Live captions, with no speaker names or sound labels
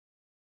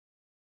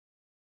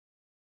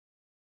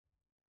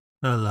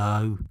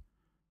Hello,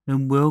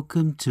 and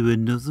welcome to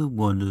another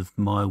one of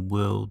my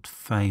world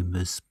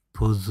famous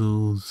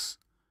puzzles.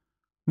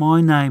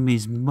 My name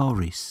is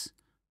Maurice,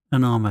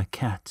 and I'm a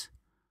cat,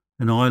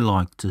 and I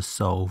like to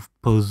solve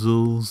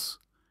puzzles.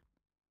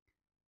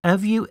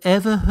 Have you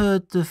ever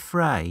heard the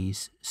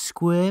phrase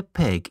square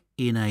peg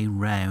in a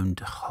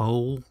round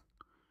hole?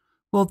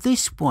 Well,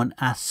 this one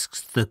asks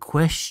the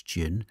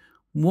question,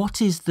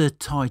 what is the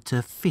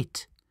tighter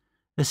fit?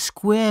 A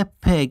square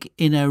peg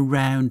in a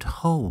round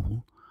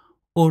hole,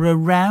 or a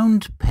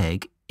round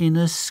peg in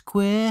a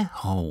square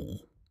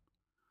hole?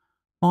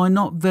 My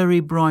not very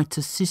bright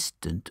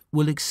assistant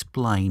will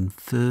explain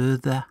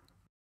further.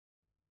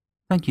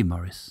 Thank you,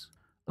 Maurice.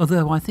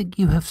 Although I think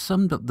you have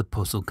summed up the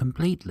puzzle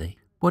completely.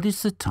 What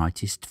is the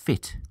tightest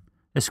fit?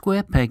 A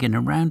square peg in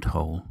a round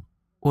hole,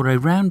 or a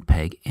round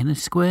peg in a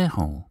square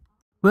hole?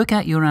 Work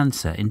out your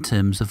answer in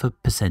terms of a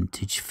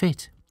percentage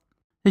fit.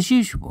 As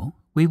usual,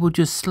 we will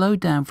just slow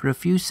down for a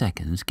few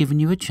seconds, giving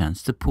you a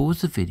chance to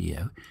pause the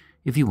video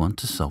if you want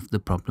to solve the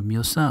problem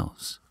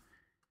yourselves.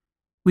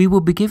 We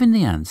will be giving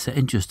the answer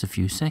in just a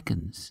few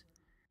seconds.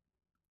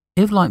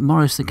 If, like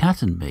Maurice the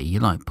cat and me, you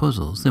like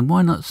puzzles, then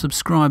why not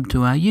subscribe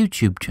to our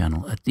YouTube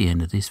channel at the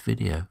end of this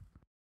video?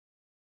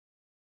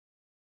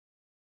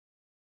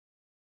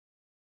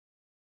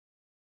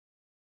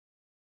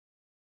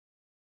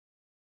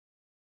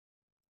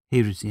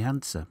 Here is the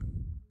answer.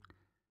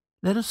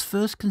 Let us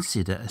first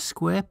consider a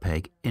square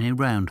peg in a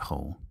round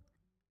hole.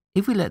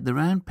 If we let the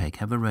round peg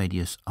have a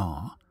radius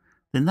r,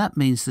 then that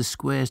means the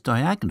square's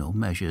diagonal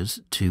measures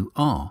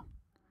 2r.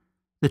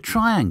 The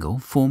triangle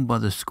formed by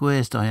the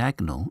square's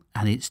diagonal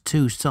and its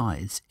two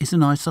sides is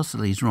an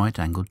isosceles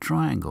right-angled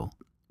triangle.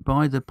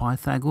 By the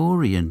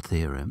Pythagorean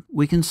theorem,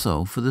 we can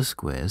solve for the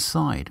square's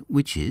side,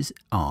 which is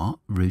r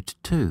root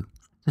 2.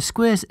 The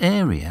square's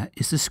area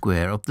is the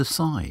square of the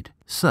side,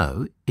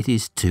 so it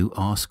is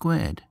 2r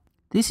squared.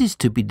 This is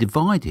to be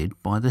divided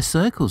by the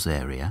circle's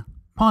area,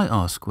 pi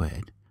r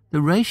squared.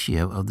 The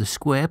ratio of the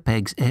square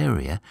peg's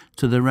area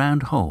to the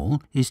round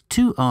hole is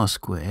 2r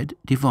squared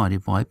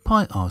divided by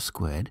pi r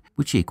squared,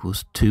 which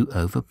equals 2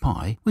 over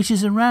pi, which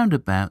is around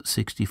about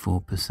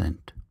 64%.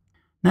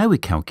 Now we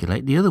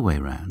calculate the other way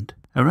round.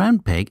 A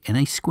round peg in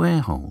a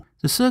square hole.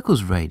 The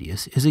circle's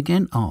radius is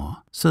again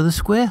r, so the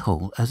square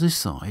hole has a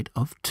side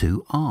of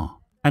 2r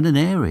and an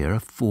area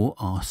of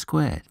 4r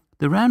squared.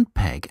 The round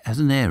peg has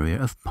an area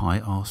of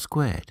pi r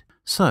squared.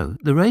 So,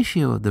 the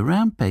ratio of the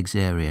round peg's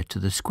area to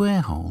the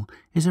square hole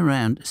is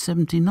around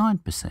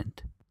 79%.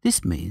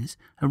 This means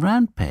a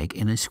round peg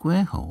in a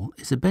square hole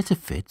is a better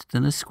fit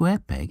than a square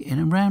peg in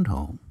a round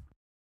hole.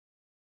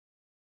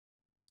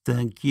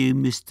 Thank you,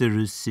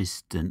 Mr.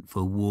 Assistant,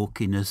 for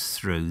walking us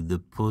through the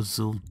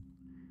puzzle.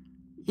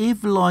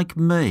 If, like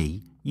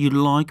me, you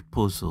like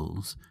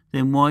puzzles,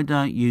 then why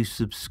don't you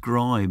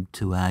subscribe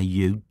to our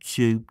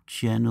YouTube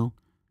channel?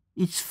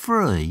 It's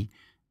free,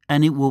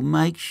 and it will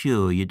make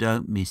sure you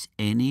don't miss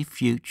any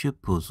future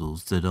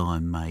puzzles that I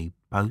may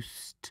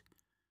post.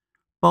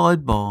 Bye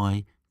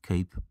bye,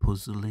 keep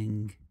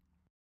puzzling.